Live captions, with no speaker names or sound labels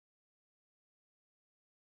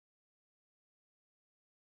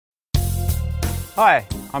Hi,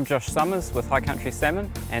 I'm Josh Summers with High Country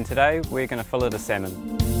Salmon, and today we're going to fillet a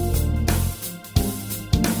salmon.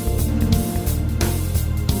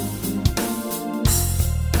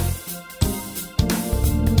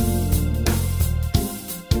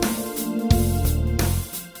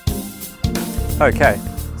 Okay,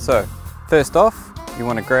 so first off you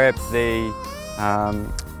want to grab the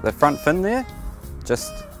front fin there,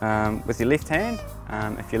 just with your left hand,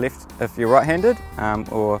 if you're right-handed,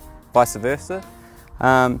 or vice versa.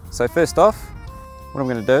 So first off, what I'm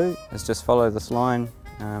going to do is just follow this line.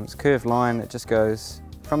 It's a curved line that just goes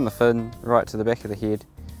from the fin right to the back of the head.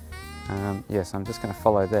 So I'm just going to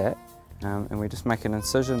follow that, and we just make an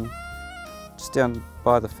incision just down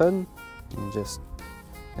by the fin, and just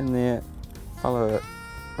in there, follow it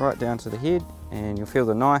right down to the head, and you'll feel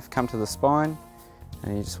the knife come to the spine,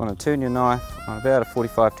 and you just want to turn your knife on about a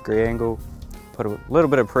 45-degree angle, put a little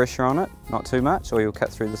bit of pressure on it, not too much, or you'll cut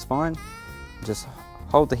through the spine. Just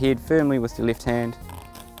hold the head firmly with your left hand,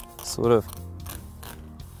 sort of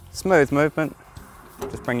smooth movement.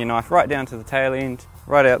 Just bring your knife right down to the tail end,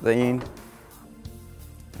 right out the end,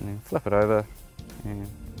 and then flip it over and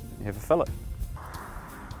you have a fillet.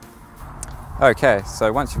 Okay,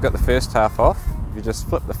 so once you've got the first half off, you just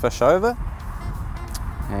flip the fish over,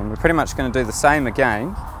 and we're pretty much going to do the same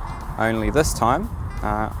again, only this time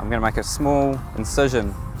I'm going to make a small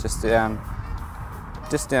incision just down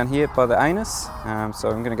here by the anus. So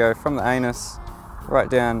I'm going to go from the anus right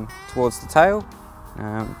down towards the tail,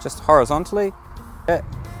 just horizontally. And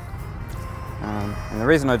the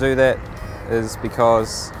reason I do that is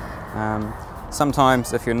because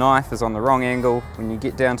sometimes if your knife is on the wrong angle, when you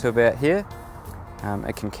get down to about here,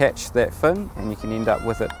 it can catch that fin and you can end up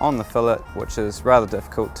with it on the fillet, which is rather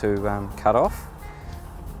difficult to cut off.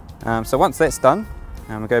 So once that's done,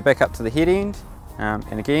 we go back up to the head end,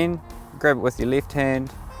 and again grab it with your left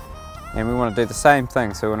hand, and we want to do the same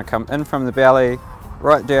thing. So we want to come in from the belly,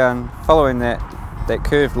 right down, following that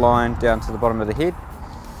curved line down to the bottom of the head.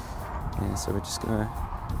 And so we're just going to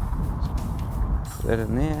put that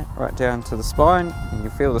in there, right down to the spine, and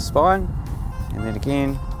you feel the spine, and then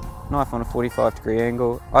again, knife on a 45-degree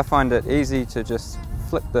angle. I find it easy to just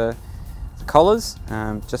flick the collars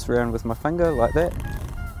just around with my finger like that,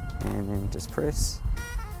 and then just press.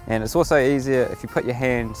 And it's also easier if you put your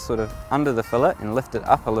hand sort of under the fillet and lift it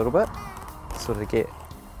up a little bit, sort of get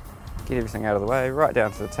everything out of the way, right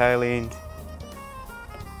down to the tail end,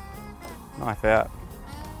 knife out,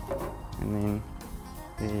 and then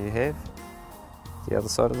there you have the other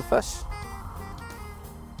side of the fish.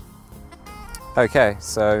 Okay,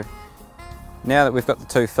 so now that we've got the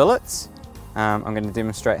two fillets, I'm going to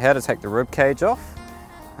demonstrate how to take the rib cage off.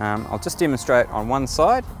 I'll just demonstrate on one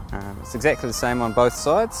side. It's exactly the same on both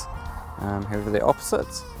sides, however they're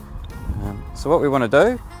opposites. So what we want to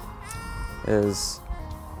do is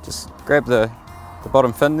just grab the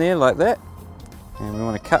bottom fin there like that, and we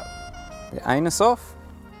want to cut the anus off.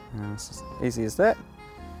 It's as easy as that,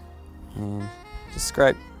 and just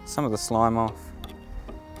scrape some of the slime off,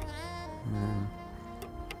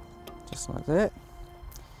 just like that.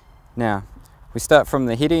 Now we start from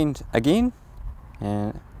the head end again,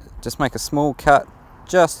 and just make a small cut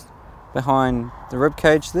just behind the rib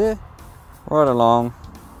cage there, right along.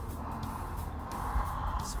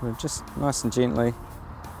 So we're just nice and gently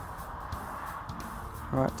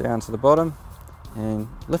right down to the bottom, and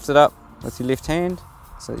lift it up with your left hand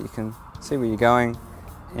so that you can see where you're going.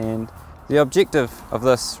 And the objective of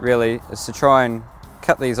this really is to try and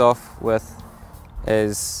cut these off with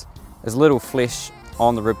as little flesh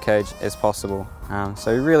on the rib cage as possible.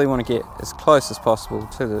 So you really want to get as close as possible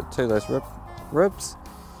to those ribs,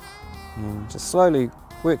 and just slowly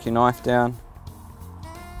work your knife down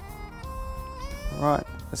right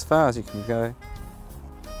as far as you can go,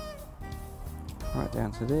 right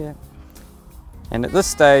down to there. And at this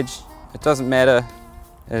stage it doesn't matter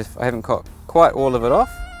if I haven't got quite all of it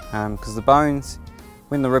off, because the bones,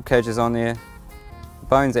 when the rib cage is on there, the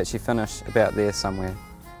bones actually finish about there somewhere.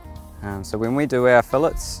 So when we do our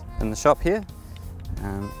fillets in the shop here,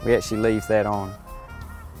 we actually leave that on.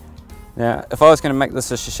 Now if I was going to make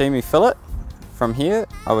this a sashimi fillet, from here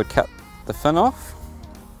I would cut the fin off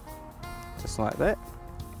just like that,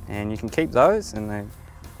 and you can keep those, and they're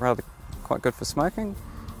rather quite good for smoking.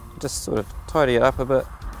 Just sort of tidy it up a bit,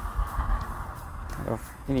 cut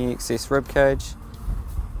off any excess rib cage,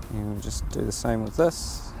 and we'll just do the same with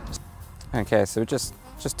this. Okay, so we're just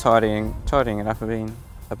tidying it up a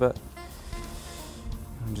bit.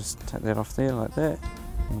 And just take that off there like that,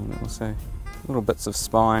 and also little bits of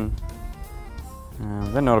spine.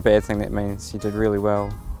 They're not a bad thing. That means you did really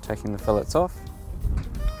well taking the fillets off.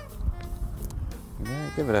 Yeah,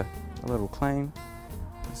 give it a little clean.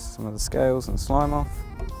 Some of the scales and slime off.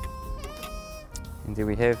 And there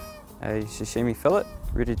we have a sashimi fillet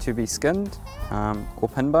ready to be skinned or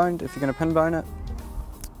pin boned if you're going to pin bone it.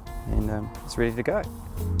 And it's ready to go.